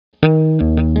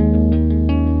Welcome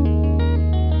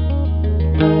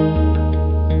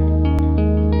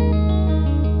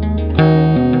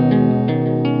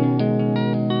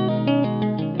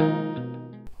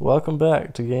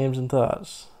back to Games and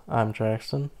Thoughts. I'm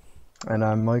Traxton. And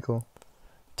I'm Michael.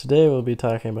 Today we'll be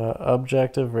talking about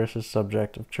objective versus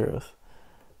subjective truth.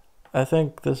 I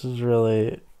think this is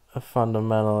really a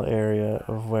fundamental area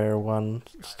of where one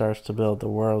starts to build the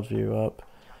worldview up.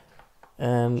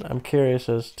 And I'm curious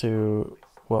as to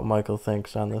what Michael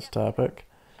thinks on this topic.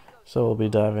 So we'll be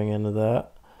diving into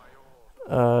that.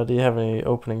 Do you have any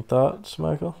opening thoughts,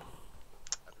 Michael?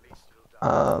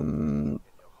 I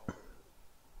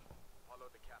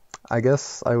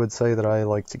guess I would say that I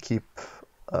like to keep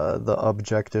the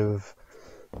objective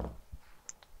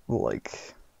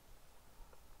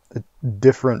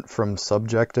different from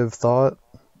subjective thought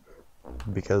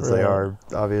because they are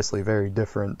obviously very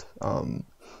different.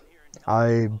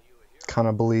 I kind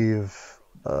of believe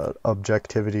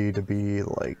objectivity to be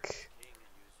like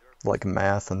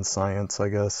math and science, I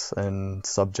guess, and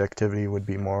subjectivity would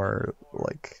be more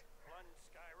like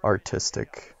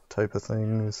artistic type of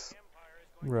things.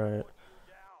 Right.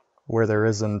 Where there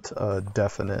isn't a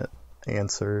definite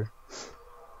answer.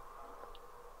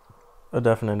 A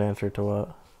definite answer to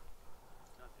what?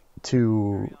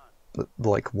 To,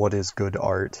 like, what is good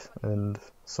art and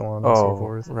so on and so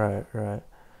forth. Right.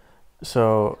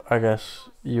 So, I guess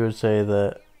you would say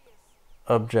that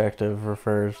objective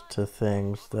refers to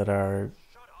things that are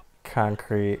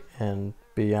concrete and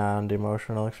beyond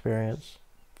emotional experience?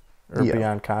 Or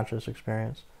beyond conscious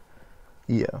experience?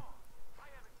 Yeah.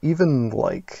 Even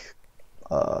like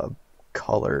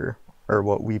color, or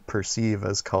what we perceive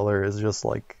as color, is just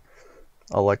like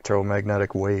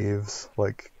electromagnetic waves.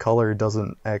 Like, color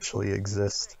doesn't actually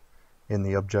exist in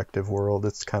the objective world.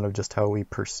 It's kind of just how we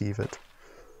perceive it.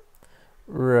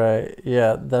 Right.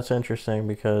 Yeah, that's interesting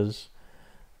because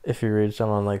if you read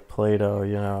someone like Plato,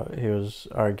 he was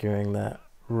arguing that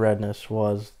redness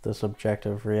was this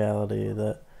objective reality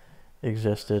that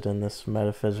existed in this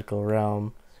metaphysical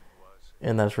realm.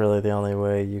 And that's really the only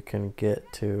way you can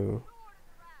get to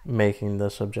making the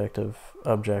subjective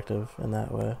objective in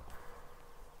that way.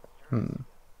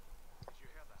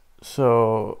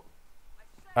 So,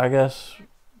 I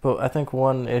think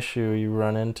one issue you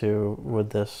run into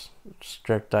with this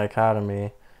strict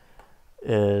dichotomy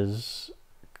is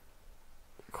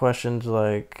questions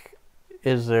like,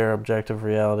 is there objective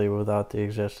reality without the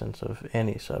existence of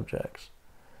any subjects?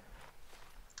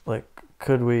 Like,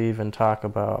 could we even talk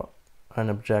about an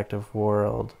objective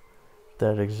world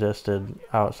that existed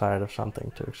outside of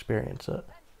something to experience it?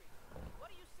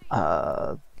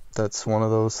 That's one of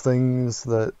those things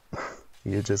that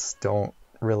you just don't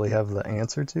really have the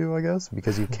answer to, I guess,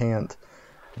 because you can't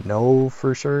know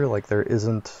for sure. Like, there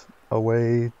isn't a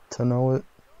way to know it.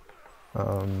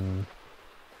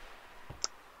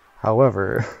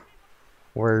 However,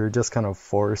 we're just kind of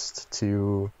forced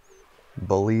to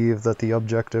believe that the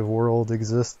objective world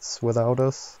exists without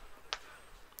us.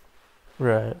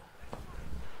 Right.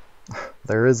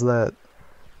 There is that,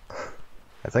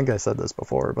 I think I said this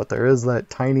before, but there is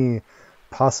that tiny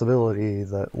possibility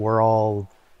that we're all,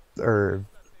 or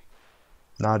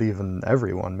not even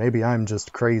everyone, maybe I'm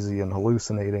just crazy and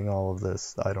hallucinating all of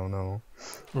this, I don't know.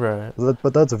 Right.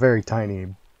 But that's a very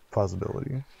tiny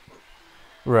possibility.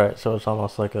 Right, so it's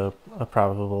almost like a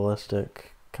probabilistic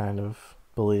kind of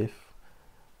belief.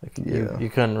 Like you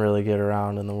couldn't really get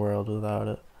around in the world without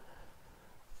it.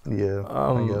 Yeah,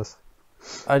 I guess.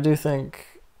 I do think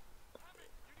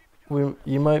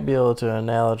you might be able to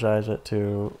analogize it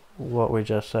to what we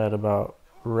just said about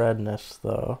redness,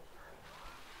 though.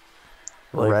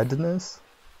 Redness?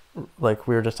 Like,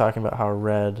 we were just talking about how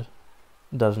red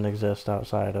doesn't exist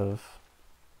outside of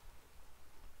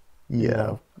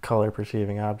color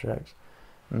perceiving objects.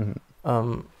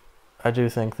 Mm-hmm. I do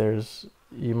think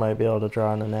you might be able to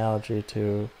draw an analogy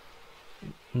to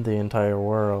the entire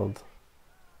world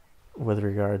with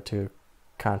regard to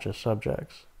conscious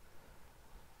subjects.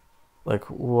 Like,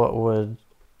 what would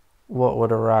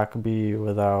a rock be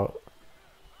without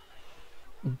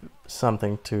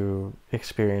something to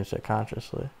experience it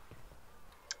consciously?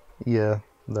 Yeah,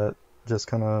 that just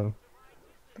kind of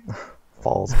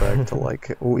falls back to,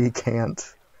 like,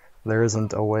 there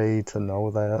isn't a way to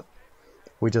know that.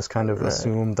 We just kind of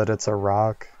assume that it's a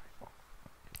rock.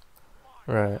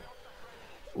 Right.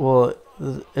 Well,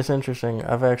 it's interesting.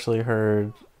 I've actually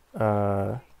heard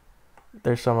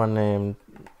there's someone named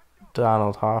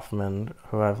Donald Hoffman,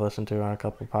 who I've listened to on a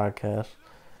couple podcasts,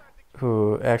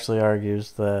 who actually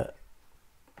argues that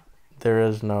there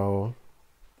is no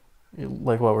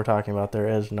like what we're talking about, there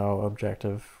is no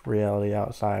objective reality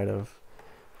outside of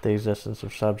the existence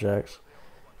of subjects.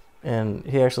 And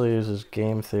he actually uses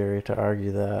game theory to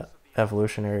argue that,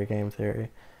 evolutionary game theory.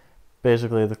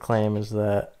 Basically, the claim is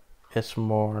that it's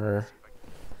more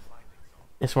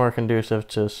conducive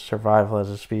to survival as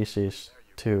a species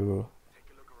to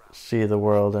see the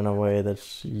world in a way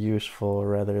that's useful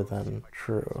rather than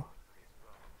true.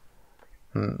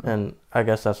 And I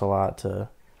guess that's a lot to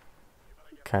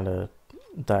kind of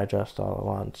digest all at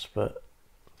once, but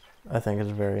I think it's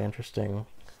a very interesting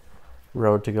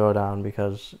road to go down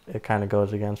because it kind of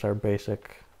goes against our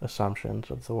basic assumptions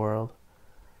of the world.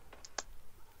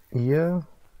 Yeah.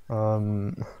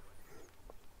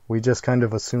 We just kind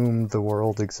of assume the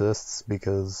world exists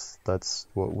because that's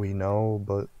what we know,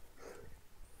 but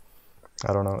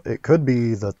I don't know. It could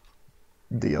be that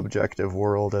the objective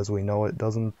world as we know it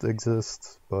doesn't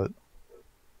exist, but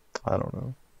I don't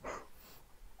know.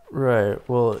 Right.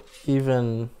 Well,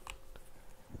 even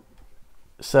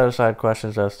set aside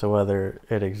questions as to whether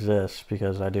it exists,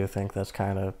 because I do think that's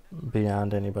kind of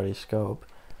beyond anybody's scope.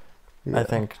 Yeah. I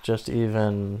think just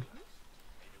even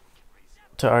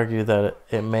to argue that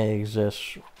it may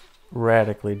exist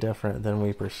radically different than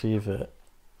we perceive it,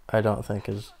 I don't think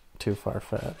is too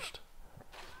far-fetched.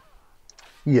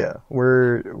 Yeah,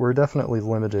 we're definitely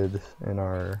limited in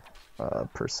our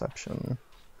perception.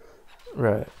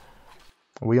 Right.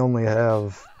 We only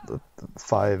have the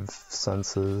five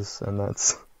senses, and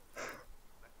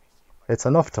it's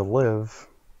enough to live.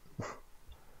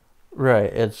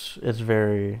 Right. It's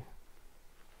very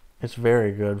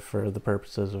good for the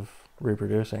purposes of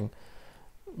reproducing,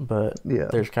 but Yeah.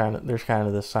 there's kind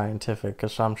of this scientific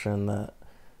assumption that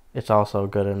it's also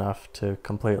good enough to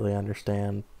completely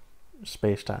understand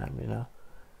space-time, you know?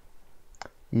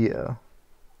 Yeah.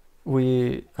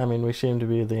 We seem to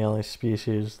be the only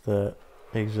species that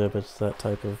exhibits that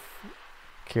type of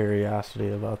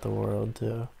curiosity about the world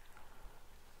too.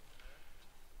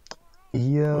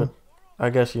 Yeah. But I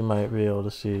guess you might be able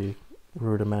to see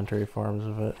rudimentary forms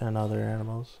of it in other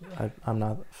animals. I'm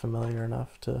not familiar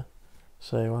enough to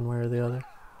say one way or the other.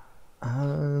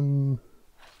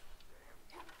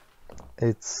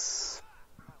 It's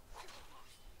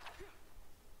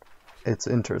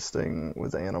interesting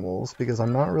with animals because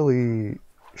I'm not really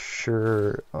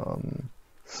sure,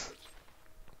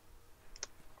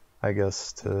 I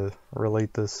guess to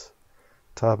relate this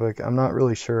topic, I'm not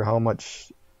really sure how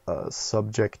much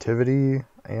subjectivity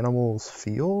animals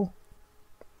feel,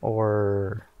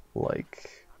 or like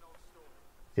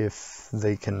if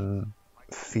they can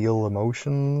feel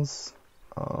emotions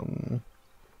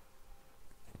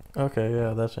Okay,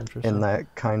 yeah, that's interesting. in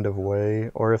that kind of way,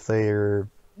 or if they are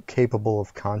capable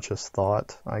of conscious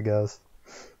thought, I guess.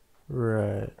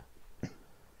 Right.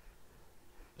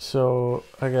 So,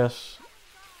 I guess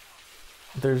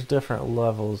there's different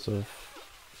levels of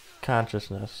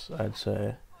consciousness, I'd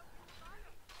say.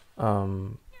 I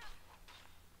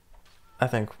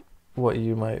think what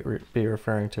you might be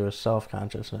referring to is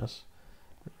self-consciousness,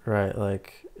 right?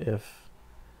 Like if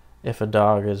a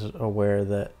dog is aware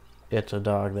that it's a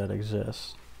dog that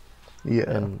exists, Yeah,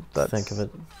 and that's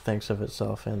thinks of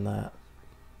itself in that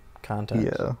context.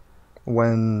 yeah.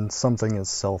 When something is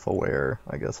self-aware,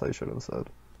 I guess I should have said.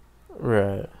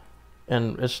 Right.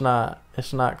 And it's not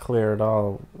clear at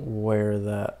all where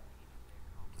that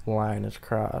line is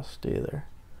crossed either.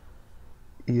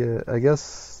 Yeah, I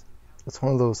guess it's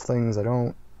one of those things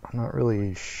I'm not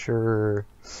really sure.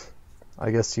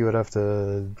 I guess you would have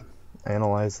to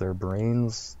analyze their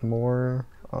brains more,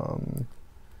 and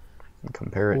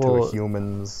compare it to a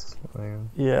human's.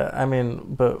 Yeah, I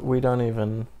mean, but we can't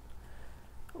even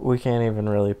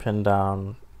really pin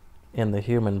down in the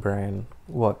human brain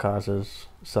what causes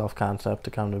self-concept to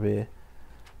come to be.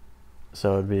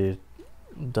 So it'd be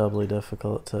doubly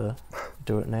difficult to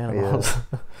do it in animals.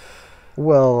 Yeah.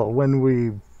 Well, when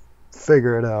we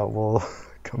figure it out, we'll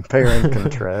compare and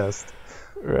contrast.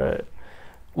 Right.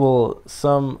 Well,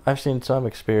 I've seen some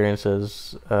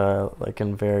experiences, like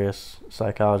in various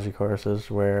psychology courses,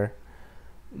 where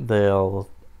they'll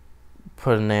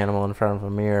put an animal in front of a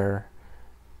mirror,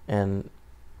 and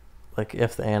like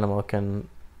if the animal can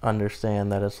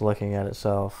understand that it's looking at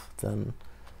itself, then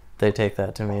they take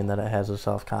that to mean that it has a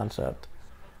self-concept.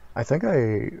 I think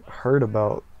I heard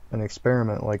about an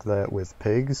experiment like that with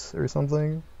pigs or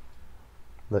something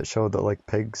that showed that like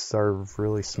pigs are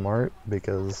really smart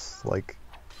because like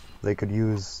they could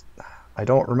use, I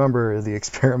don't remember the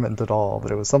experiment at all,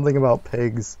 but it was something about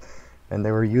pigs and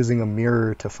they were using a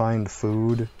mirror to find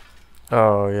food.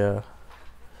 Oh yeah.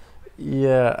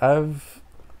 Yeah, I've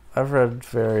read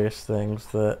various things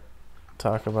that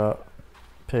talk about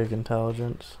pig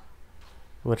intelligence,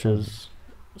 which is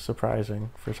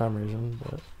surprising for some reason.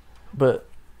 But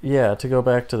yeah, to go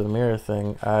back to the mirror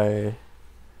thing, I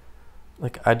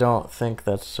don't think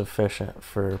that's sufficient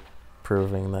for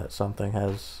proving that something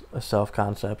has a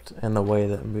self-concept in the way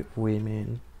that we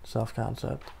mean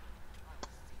self-concept.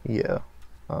 Yeah.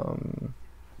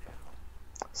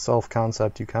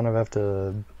 Self-concept, you kind of have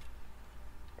to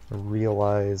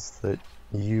realize that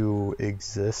you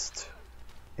exist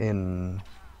in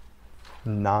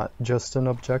not just an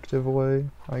objective way,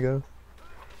 I guess.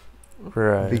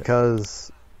 Right.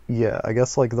 Because, yeah, I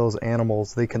guess like those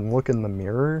animals, they can look in the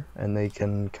mirror and they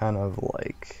can kind of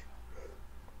like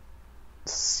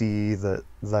see that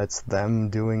that's them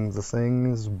doing the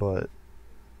things, but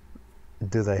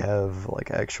do they have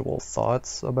like actual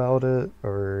thoughts about it,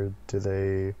 or do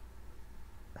they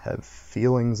have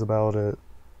feelings about it?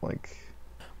 Like,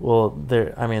 well,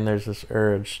 there's this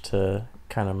urge to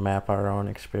kind of map our own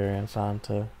experience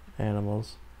onto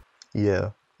animals.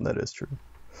 yeah, that is true.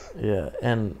 Yeah,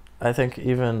 and I think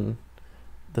even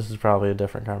this is probably a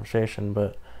different conversation,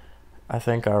 but I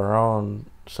think our own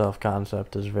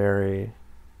self-concept is very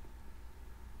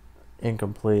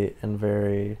incomplete and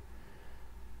very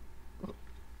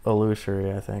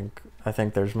illusory. I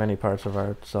think there's many parts of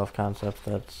our self-concept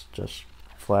that's just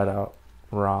flat out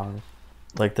wrong.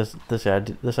 Like this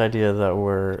idea that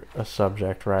we're a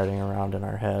subject riding around in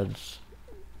our heads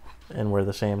and we're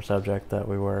the same subject that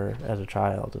we were as a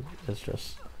child is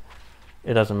just,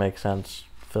 it doesn't make sense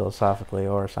philosophically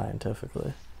or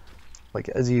scientifically. Like,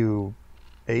 as you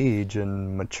age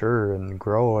and mature and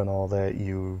grow and all that,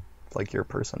 like, your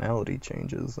personality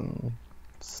changes and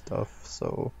stuff,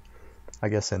 so I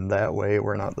guess in that way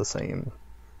we're not the same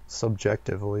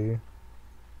subjectively.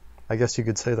 I guess you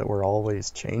could say that we're always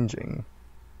changing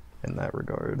in that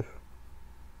regard.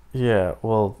 Yeah,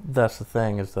 well, that's the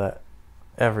thing, is that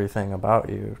everything about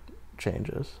you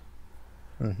changes.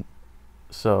 Mm-hmm.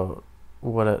 So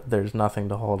there's nothing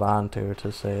to hold on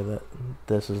to say that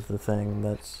this is the thing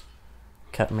that's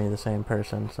kept me the same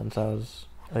person since I was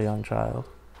a young child.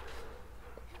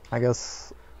 I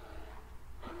guess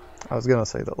I was gonna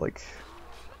say that, like,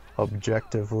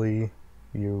 objectively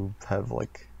you have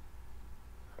like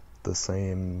the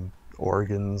same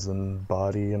organs and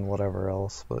body and whatever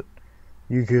else, but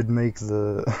you could make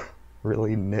the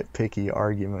really nitpicky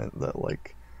argument that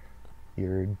like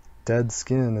your dead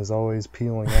skin is always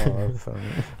peeling off and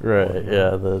Right, whatnot.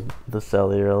 yeah, the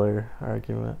cellular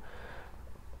argument.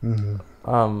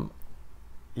 Mm-hmm.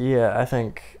 Yeah,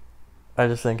 I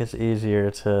just think it's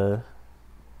easier to,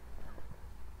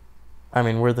 I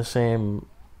mean, we're the same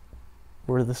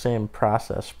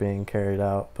process being carried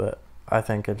out, but I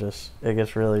think it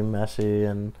gets really messy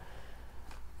and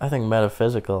I think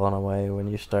metaphysical in a way when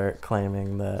you start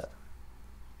claiming that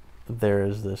there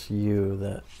is this you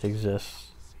that exists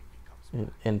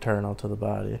internal to the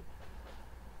body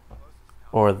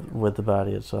or with the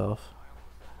body itself.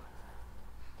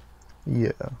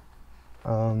 Yeah.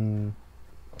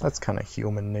 That's kind of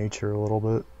human nature a little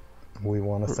bit. We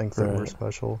want to think that we're Right.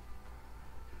 special.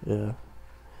 Yeah.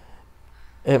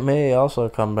 It may also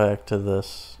come back to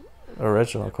this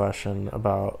original question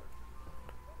about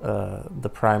the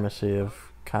primacy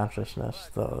of consciousness,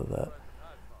 though, that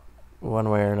one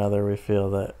way or another we feel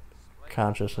that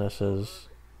consciousness is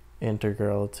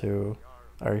integral to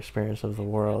our experience of the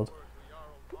world,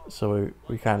 so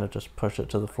we kind of just push it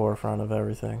to the forefront of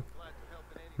everything.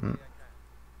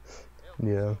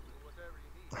 Yeah.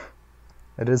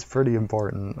 It is pretty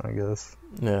important, I guess.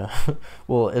 Yeah.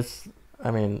 Well,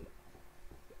 I mean,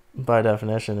 by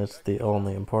definition, it's the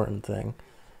only important thing.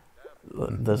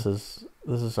 Mm-hmm. This is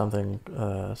something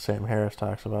Sam Harris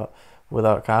talks about.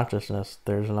 Without consciousness,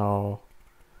 there's no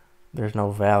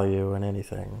value in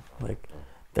anything. Like,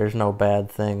 there's no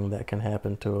bad thing that can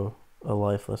happen to a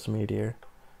lifeless meteor.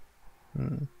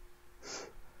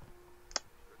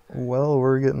 Well,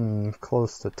 we're getting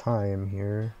close to time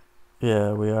here.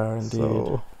 Yeah, we are indeed.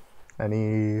 So,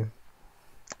 any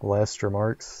last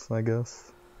remarks, I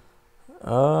guess?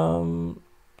 Not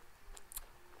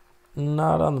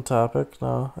on the topic.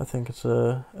 No, I think it's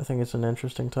an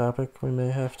interesting topic. We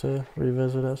may have to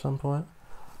revisit at some point.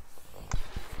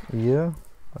 Yeah.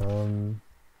 I'm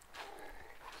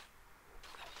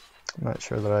not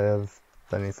sure that I have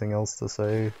anything else to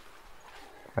say.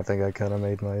 I think I kind of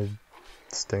made my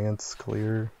stance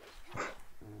clear.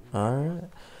 Alright.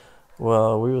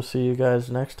 Well, we will see you guys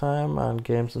next time on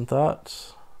Games and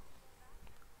Thoughts.